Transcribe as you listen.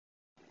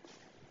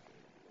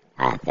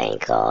I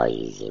think all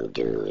you can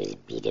do is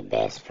be the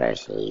best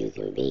person you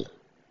can be.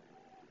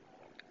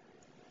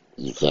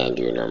 You can't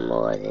do no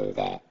more than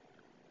that.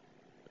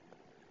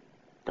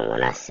 And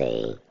when I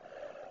say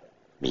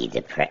be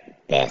the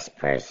best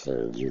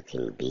person you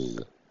can be,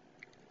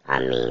 I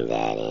mean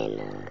that in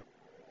a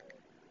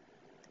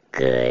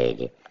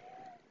good,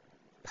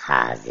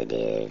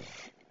 positive,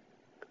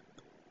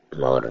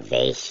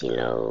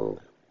 motivational,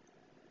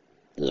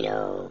 you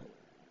know,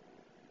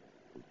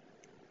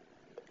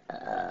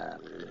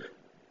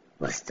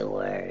 what's the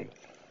word?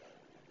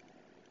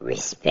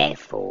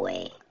 Respectful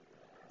way.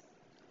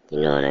 You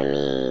know what I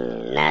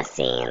mean? Not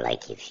saying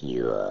like if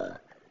you're a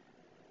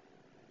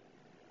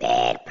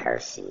bad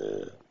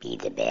person, be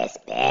the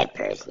best bad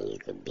person you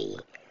could be.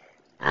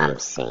 I'm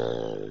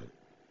saying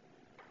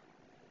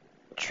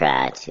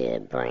try to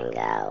bring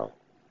out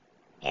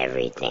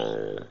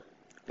everything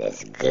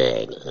that's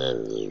good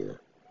in you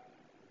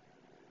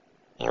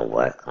and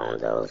work on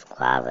those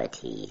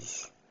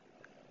qualities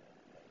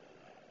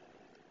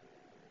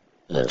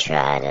and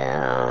try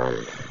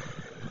to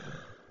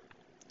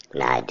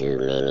not do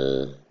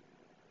many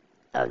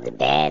of the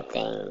bad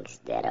things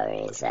that are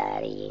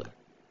inside of you,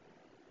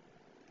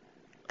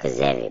 because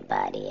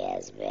everybody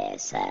has a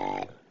bad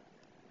side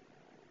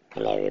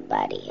and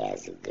everybody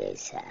has a good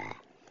side.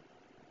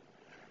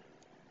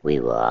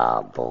 We were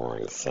all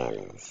born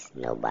sinners.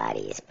 Nobody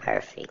is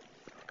perfect.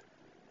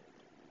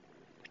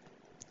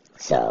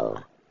 So,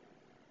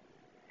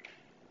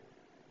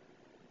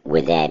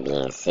 with that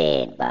being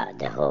said, about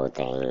the whole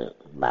thing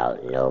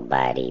about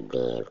nobody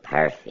being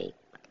perfect,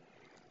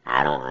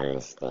 I don't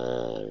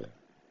understand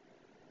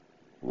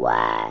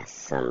why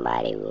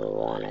somebody would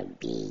want to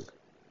be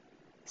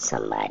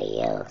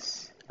somebody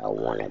else or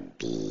want to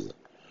be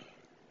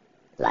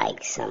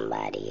like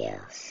somebody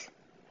else.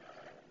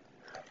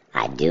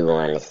 I do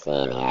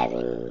understand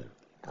having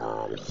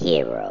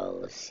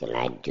heroes, and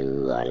I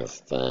do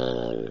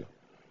understand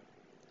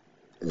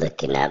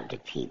looking up to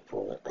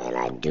people, and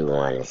I do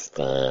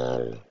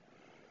understand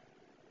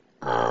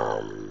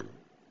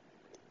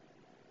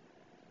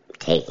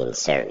taking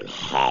certain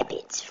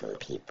habits from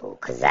people,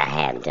 because I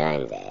have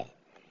done that.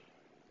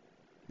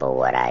 But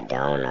what I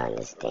don't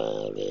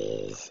understand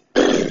is,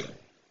 and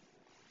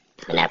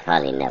I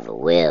probably never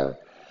will,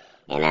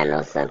 and I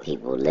know some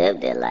people live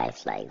their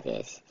life like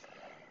this,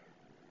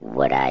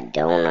 what I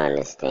don't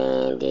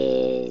understand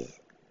is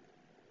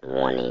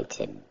wanting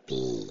to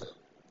be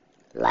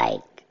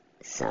like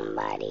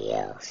somebody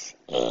else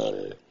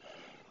and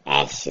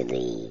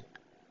actually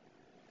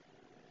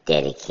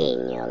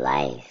dedicating your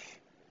life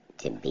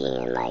to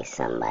being like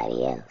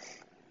somebody else.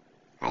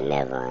 I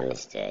never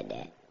understood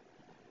that,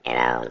 and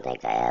I don't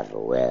think I ever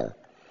will.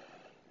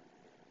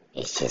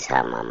 It's just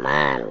how my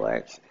mind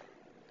works.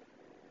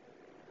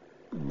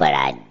 But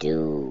I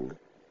do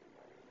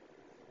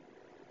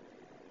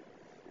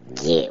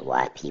get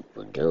why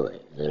people do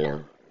it, you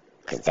know,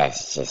 because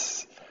that's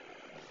just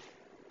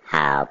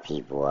how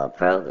people are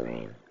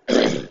programmed.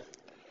 You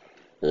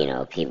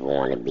know, people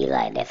want to be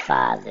like their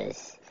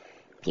fathers.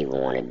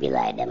 People want to be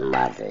like their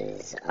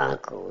mothers,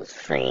 uncles,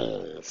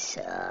 friends,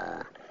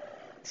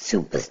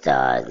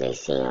 superstars they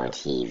see on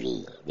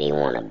TV. They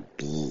want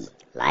to be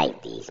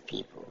like these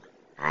people.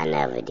 I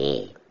never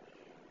did.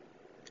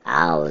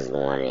 I always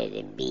wanted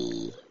to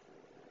be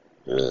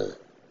me,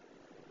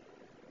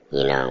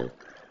 you know.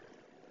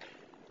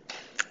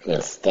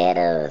 Instead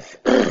of,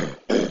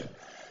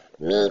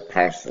 me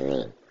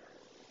personally,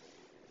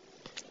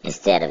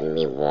 instead of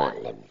me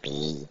wanting to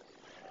be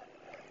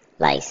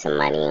like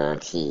somebody on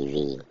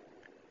TV,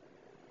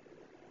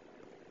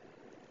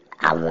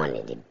 I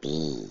wanted to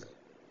be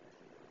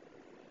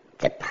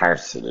the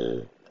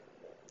person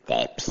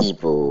that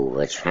people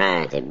were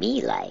trying to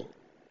be like.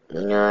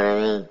 You know what I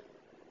mean?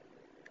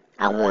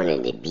 I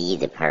wanted to be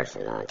the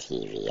person on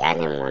TV. I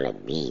didn't want to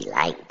be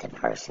like the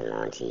person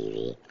on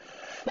TV.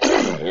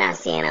 Not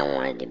saying I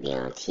wanted to be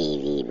on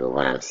TV, but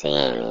what I'm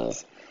saying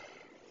is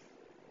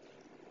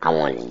I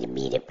wanted to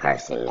be the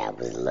person that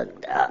was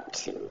looked up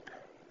to,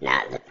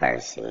 not the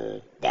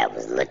person that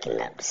was looking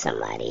up to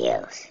somebody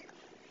else.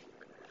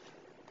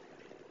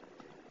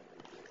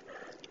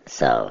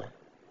 So,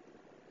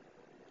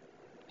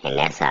 and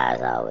that's how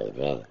it's always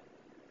been.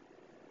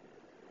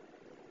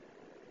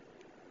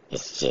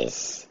 It's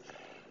just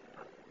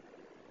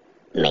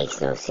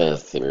makes no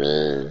sense to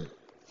me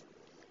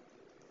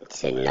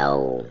to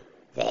know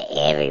that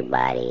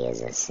everybody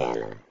is a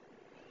sinner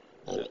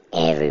and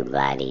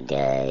everybody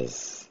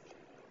does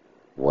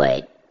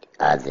what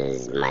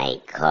others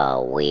might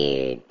call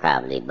weird,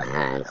 probably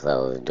behind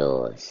closed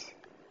doors.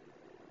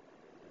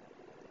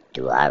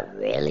 Do I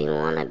really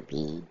want to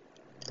be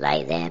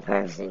like that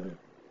person?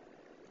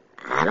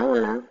 I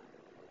don't know.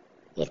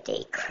 If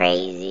they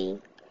crazy,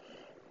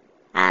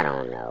 I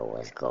don't know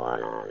what's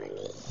going on in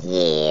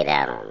their head.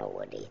 I don't know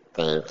what they're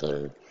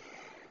thinking.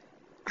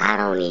 I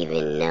don't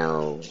even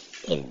know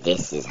if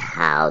this is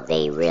how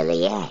they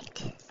really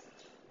act.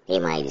 They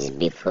might just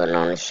be putting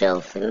on a show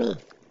for me.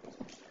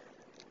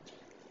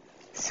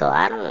 So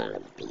I don't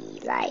want to be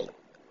like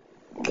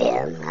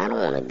them. I don't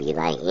want to be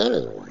like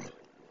anyone.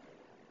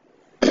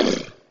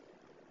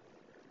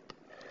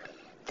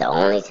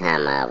 only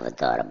time I ever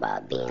thought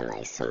about being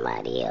like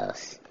somebody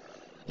else,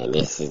 and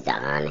this is the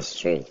honest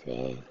truth,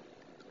 man.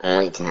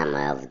 Only time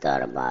I ever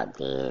thought about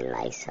being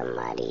like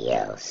somebody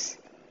else,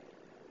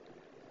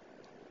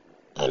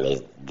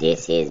 and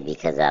this is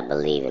because I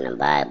believe in the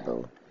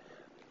Bible,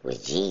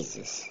 was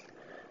Jesus.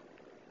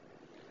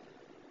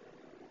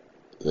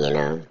 You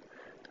know,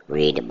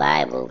 read the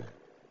Bible,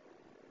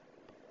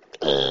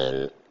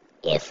 and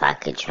if I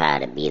could try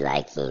to be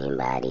like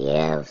anybody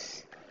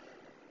else,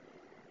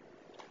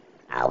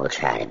 I would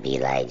try to be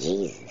like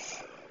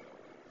Jesus.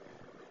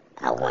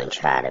 I wouldn't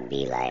try to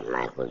be like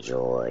Michael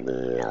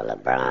Jordan or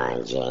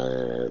LeBron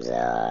James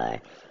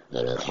or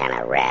any kind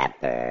of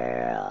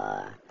rapper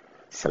or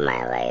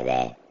somebody like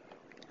that.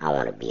 I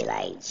want to be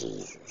like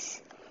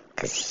Jesus.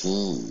 Because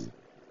he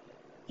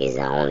is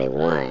the only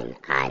one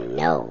I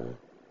know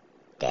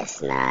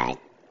that's not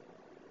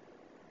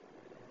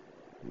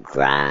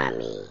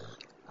grimy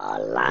or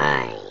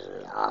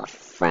lying or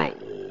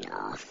fronting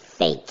or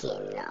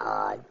faking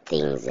or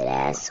things of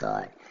that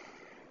sort.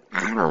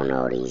 I don't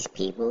know these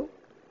people.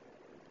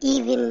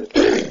 Even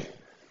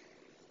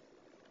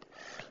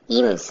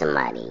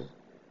somebody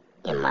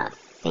in my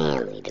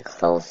family, the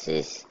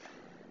closest,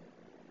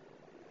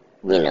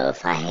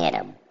 if I had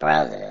a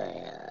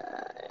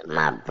brother,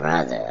 my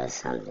brother or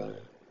something,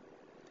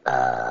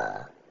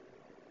 I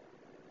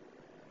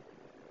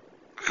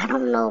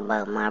don't know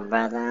about my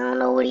brother. I don't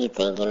know what he's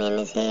thinking in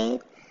his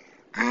head.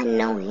 I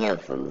know him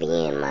for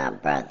being my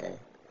brother,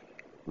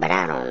 but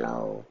I don't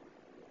know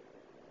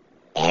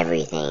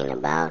everything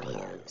about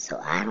him, so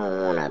I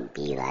don't want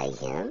to be like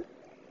him.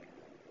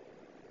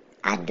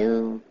 I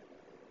do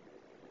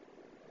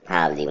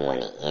probably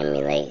want to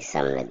emulate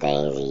some of the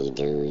things he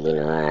do, you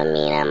know what I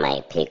mean? I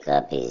might pick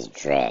up his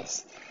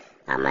dress.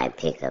 I might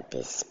pick up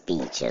his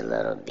speech a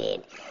little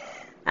bit.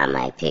 I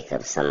might pick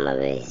up some of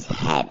his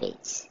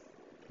habits.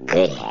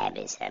 Good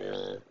habits, I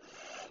mean.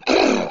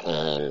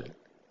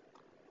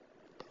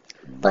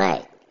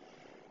 But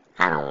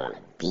I don't want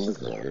to be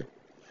him.